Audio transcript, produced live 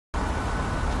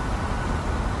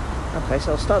Okay,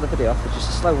 so I'll start the video off with just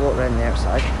a slow walk around the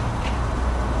outside.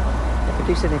 If I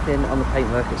do see anything on the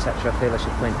paintwork, etc. I feel I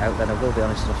should point out, then I will be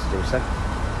honest enough to do so.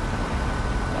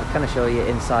 I can assure you,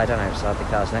 inside and outside, the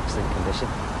car's in excellent condition.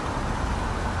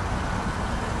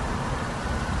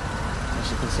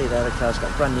 As you can see there, the car's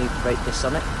got brand new brake discs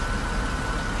on it.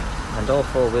 And all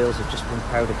four wheels have just been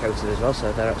powder coated as well,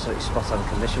 so they're absolutely spot on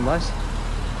condition wise.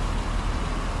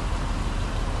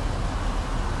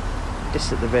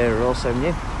 Discs at the rear are also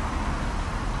new.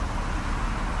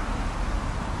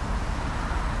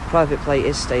 Private plate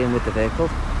is staying with the vehicle,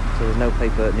 so there's no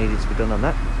paperwork needed to be done on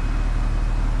that.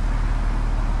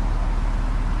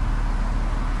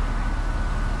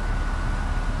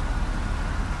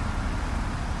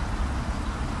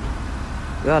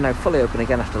 We are now fully open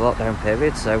again after the lockdown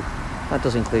period, so that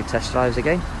does include test drives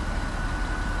again.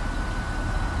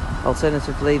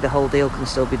 Alternatively, the whole deal can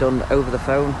still be done over the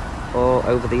phone or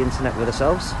over the internet with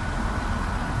ourselves.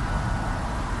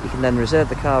 You can then reserve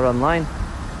the car online,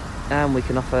 and we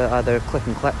can offer either a click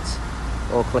and collect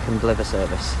or click and deliver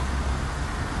service.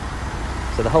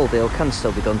 So the whole deal can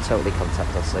still be done totally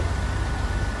contactlessly.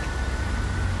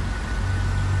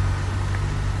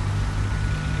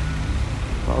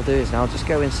 What I'll do is now I'll just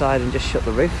go inside and just shut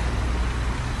the roof,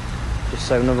 just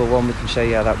so number one we can show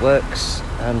you how that works,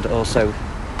 and also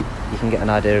you can get an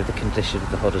idea of the condition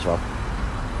of the hood as well.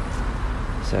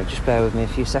 So just bear with me a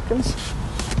few seconds.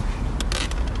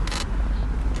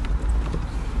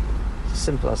 It's as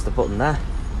simple as the button there.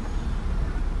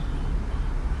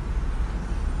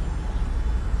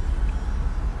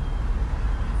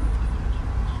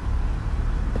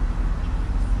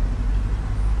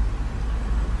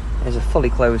 There's a fully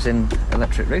closing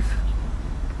electric roof.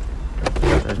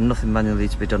 There's nothing manually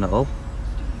to be done at all.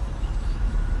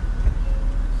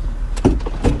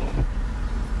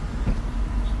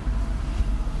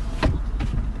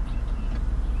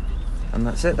 And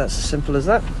that's it, that's as simple as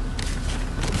that.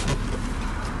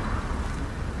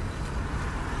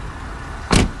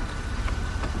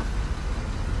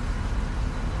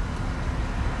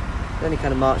 The only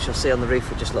kind of marks you'll see on the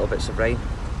roof are just little bits of rain.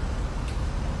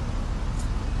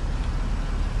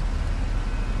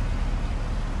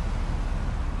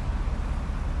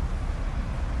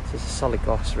 There's a solid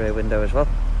glass rear window as well.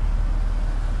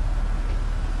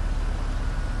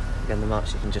 Again, the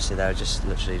marks you can just see there are just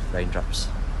literally raindrops.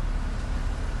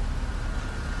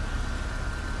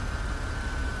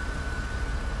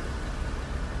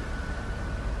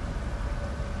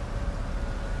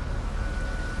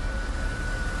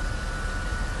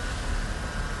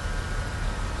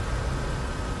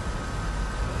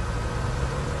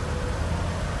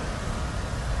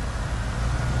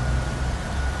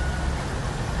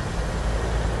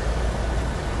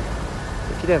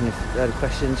 If you do have any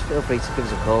questions, feel free to give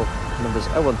us a call. The number's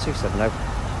 01270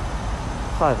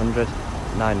 500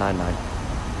 999.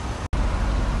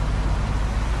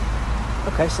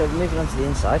 Okay, so moving on to the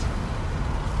inside.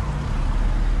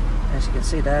 As you can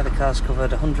see there, the car's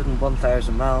covered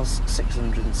 101,000 miles,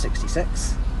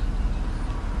 666.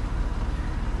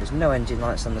 There's no engine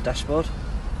lights on the dashboard.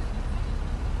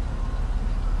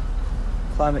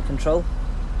 Climate control,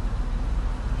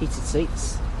 heated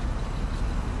seats.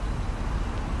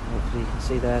 Hopefully you can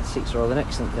see there, the seats are all in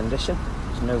excellent condition.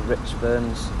 There's no rips,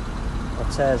 burns or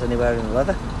tears anywhere in the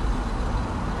leather.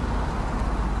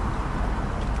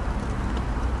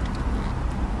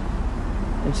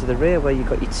 Into the rear, where you've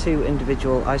got your two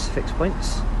individual ISOFIX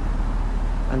points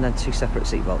and then two separate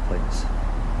seatbelt points.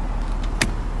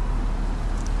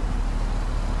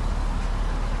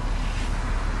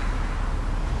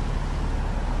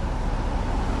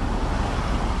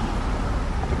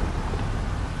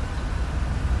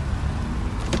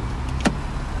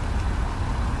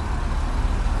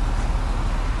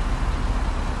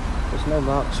 There's no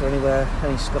marks or anywhere,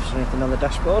 any scuffs or anything on the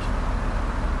dashboard.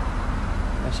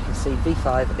 As you can see,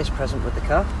 V5 is present with the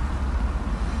car.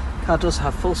 The car does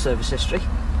have full service history.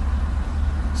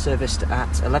 Serviced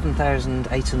at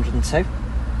 11,802,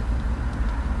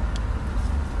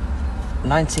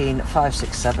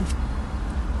 19,567,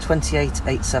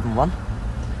 28,871,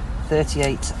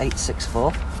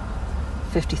 38,864,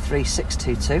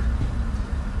 53,622,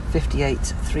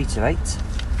 58,328,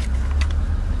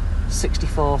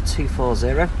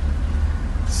 64,240,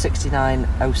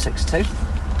 69,062,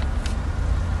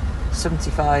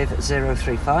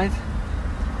 75,035,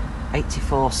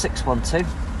 84,612,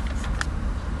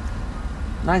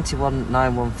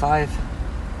 91,915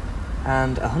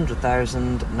 and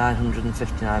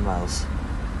 100,959 miles.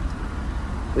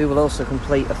 We will also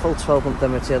complete a full 12-month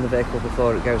MOT on the vehicle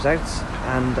before it goes out,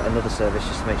 and another service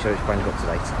just to make sure it's brand up to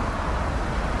date.